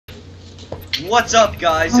What's up,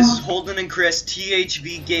 guys? This is Holden and Chris,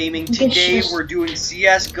 THV Gaming. Today we're doing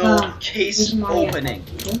CSGO case opening.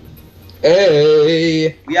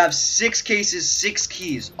 Hey! We have 6 cases, 6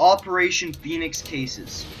 keys. Operation Phoenix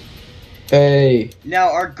cases. Hey!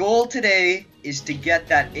 Now, our goal today is to get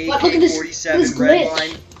that AK-47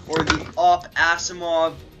 Redline or the Op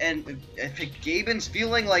Asimov, and if Gaben's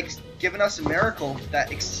feeling like giving us a miracle,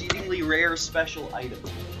 that exceedingly rare special item.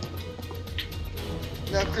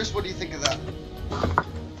 Now, Chris, what do you think of that?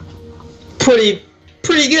 Pretty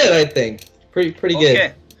good, I think. Pretty good.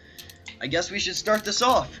 Okay, I guess we should start this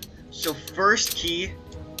off. So first key,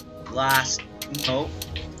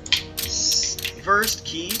 first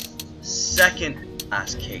key, second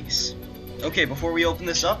last case. Okay, before we open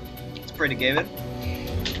this up, let's pray to Gaben.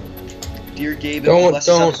 Dear Gaben, bless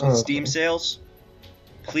us with Steam sales.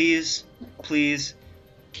 Please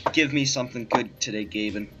give me something good today,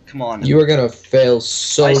 Gaben. Come on. You are gonna fail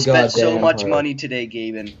so goddamn hard. I spent so much money today,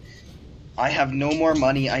 Gaben. I have no more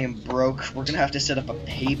money. I am broke. We're gonna have to set up a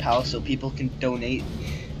PayPal so people can donate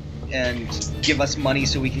and give us money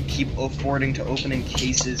so we can keep affording to opening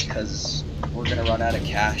cases, because we're gonna run out of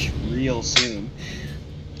cash real soon.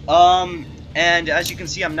 And as you can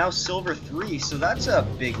see, I'm now silver 3, so that's a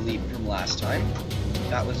big leap from last time.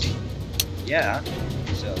 That was, yeah,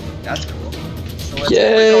 so that's cool. So let's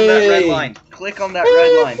click on that red line. Click on that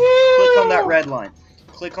red line. Click on that red line.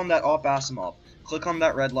 Click on that Op Asimov. Click on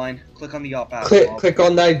that red line. Click on the Op Asimov. Click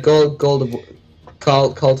on that gold call to war.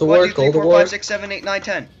 1, 2, 3, 4, 5, 6, 7, 8, 9,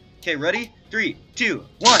 10. Okay, ready? 3, 2,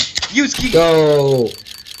 1. Use key. Go.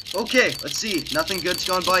 Okay, let's see. Nothing good's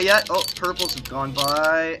gone by yet. Oh, purples have gone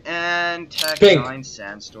by, and Tech Pink. 9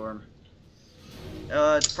 Sandstorm.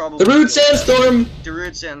 It's probably the Rude Sandstorm. The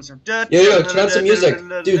Rude Sandstorm. Yo, turn on some music,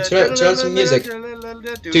 dude. Turn on some music,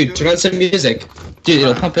 dude. Turn on some music, dude.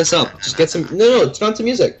 It'll pump us up. Just get some. No, turn on some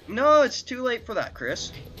music. No, it's too late for that,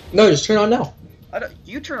 Chris. No, just turn it on now.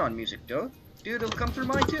 You turn on music, dude. Dude, it'll come through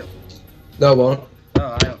mine too. No, it won't.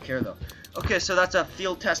 Oh, I don't care though. Okay, so that's a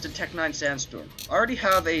field-tested Tech 9 Sandstorm. I already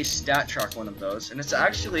have a stat track one of those, and it's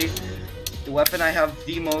actually the weapon I have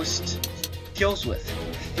the most kills with.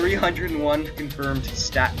 301 confirmed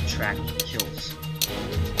stat track kills.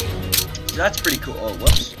 So that's pretty cool. Oh,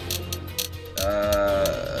 whoops.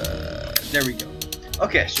 There we go.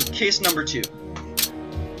 Okay, so case number 2.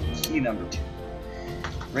 Key number 2.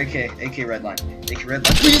 AK Redline. AK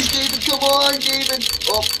Redline. Please, Gaben, come on, Gaben!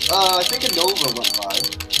 Oh, I think a Nova went by.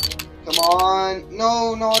 Come on.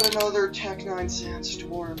 No, not another Tech 9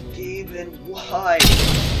 Sandstorm. Gaben, why?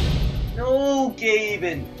 No,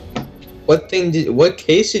 Gaben. What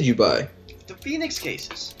case did you buy? The Phoenix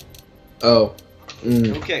cases. Oh.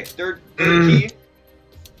 Okay, third key.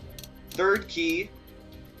 Third key.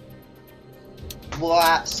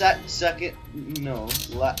 Last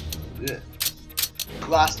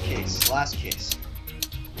case. Last case.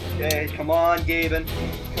 Okay, come on, Gaben.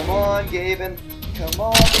 Come on, Gaben. Come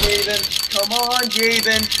on, Gaben. Come on,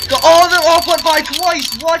 Gaben. Oh, the off went by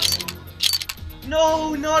twice. What?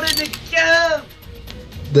 No, not a Negev.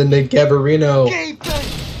 The Negeberino. Gaben.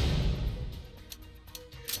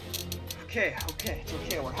 Okay, it's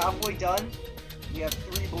okay. We're halfway done. We have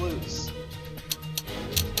 3 blues.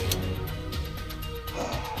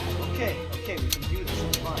 Okay, we can do this.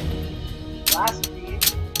 It's fine. Last key.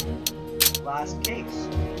 Last case.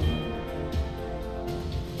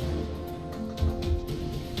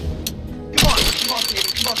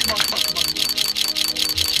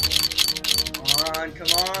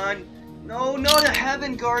 Come on. No, not a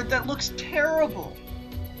Heaven Guard. That looks terrible.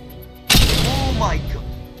 Oh my god.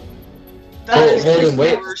 That is the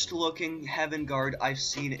worst looking Heaven Guard I've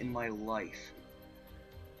seen in my life.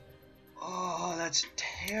 Oh, that's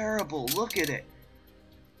terrible. Look at it.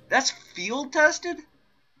 That's field tested?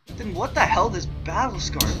 Then what the hell does Battle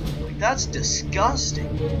Scar look like? That's disgusting.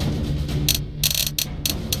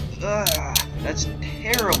 Ugh, that's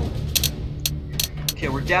terrible. Okay,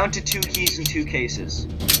 we're down to 2 keys and 2 cases.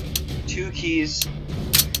 2 keys,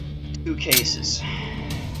 2 cases.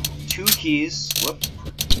 2 keys, whoop,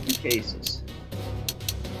 2 cases.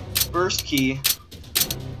 First key,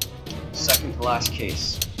 second to last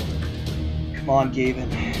case. Come on, Gaben.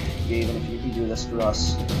 Gaben, if you can do this for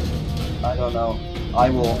us. I don't know.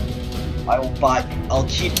 I'll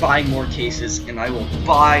keep buying more cases, and I will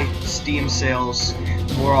buy Steam sales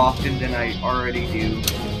more often than I already do.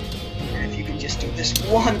 Just do this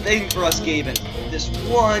one thing for us, Gaben. This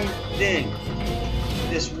one thing.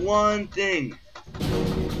 This one thing.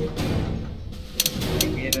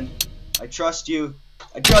 Hey, Gaben. I trust you.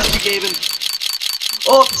 I trust you, Gaben.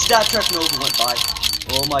 Oh, stat track Nova went by.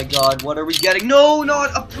 Oh my god, what are we getting? No,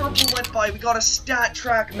 not a purple went by. We got a Stat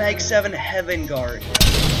Track Mag 7 Heaven Guard.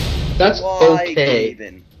 That's Why, okay.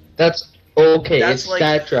 Gaben? That's okay. That's it's like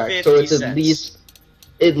Stat Track, 50 so it's cents.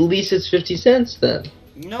 at least it's 50 cents then.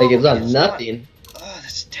 No, like it's not nothing. Oh,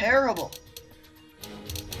 that's terrible.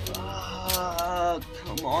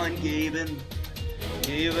 Come on, Gaben.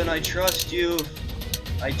 Gaben, I trust you.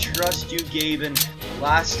 I trust you, Gaben.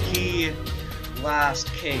 Last key, last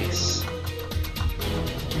case.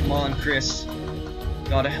 Come on, Chris.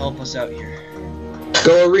 Gotta help us out here.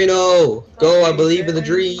 Go, Reno! Go, I believe in the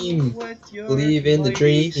dream. Believe in the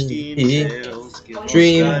dream.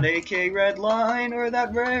 Dream. That AK red line or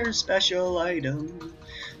that rare special item.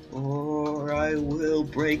 Or I will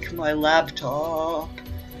break my laptop.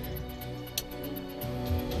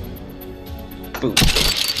 Boom.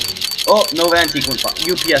 Oh, no antique went by.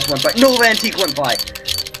 UPS went by. No antique went by.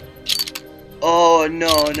 Oh,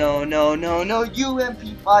 no, no, no, no, no. UMP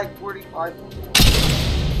 545.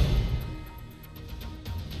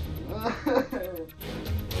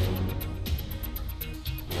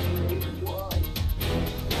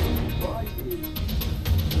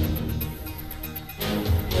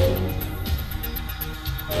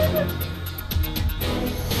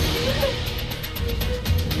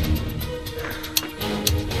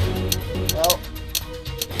 Well,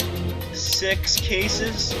 6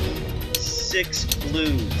 cases, 6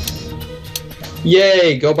 blues.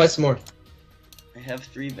 Yay! Go buy some more. I have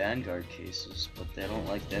 3 Vanguard cases, but they don't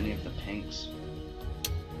like any of the pinks.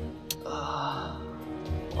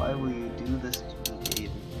 Why will you do this to me,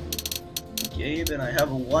 Gaben? Gaben, I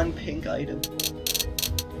have 1 pink item.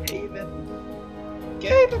 Gaben.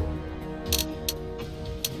 Gaben.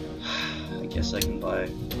 I guess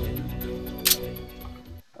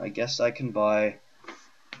I can buy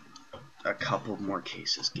a couple more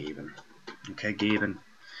cases, Gaben. Okay, Gaben.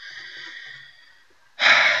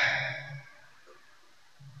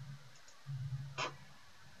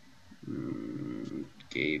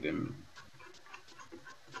 Gaben.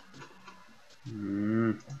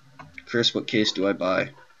 Chris, what case do I buy?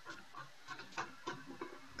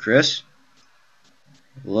 Chris?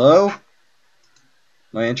 Hello?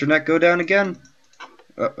 My internet go down again?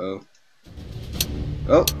 Uh-oh.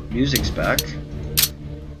 Oh, music's back.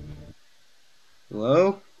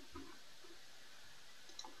 Hello?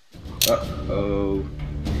 Uh-oh.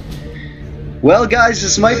 Well, guys,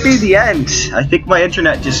 this might be the end. I think my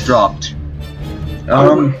internet just dropped.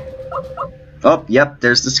 Oh, yep,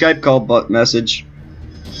 there's the Skype call message.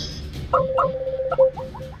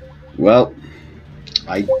 Well,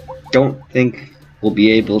 I don't think we'll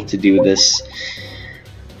be able to do this.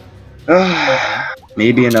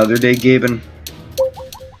 Maybe another day, Gaben.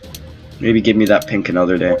 Maybe give me that pink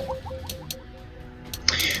another day.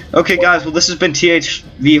 Okay, guys, well, this has been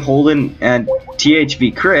THV Holden and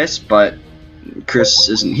THV Chris, but Chris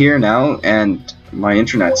isn't here now, and my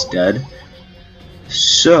internet's dead.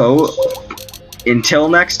 So, until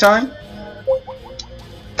next time,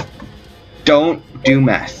 don't do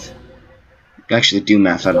meth. Actually, do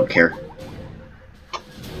meth, I don't care.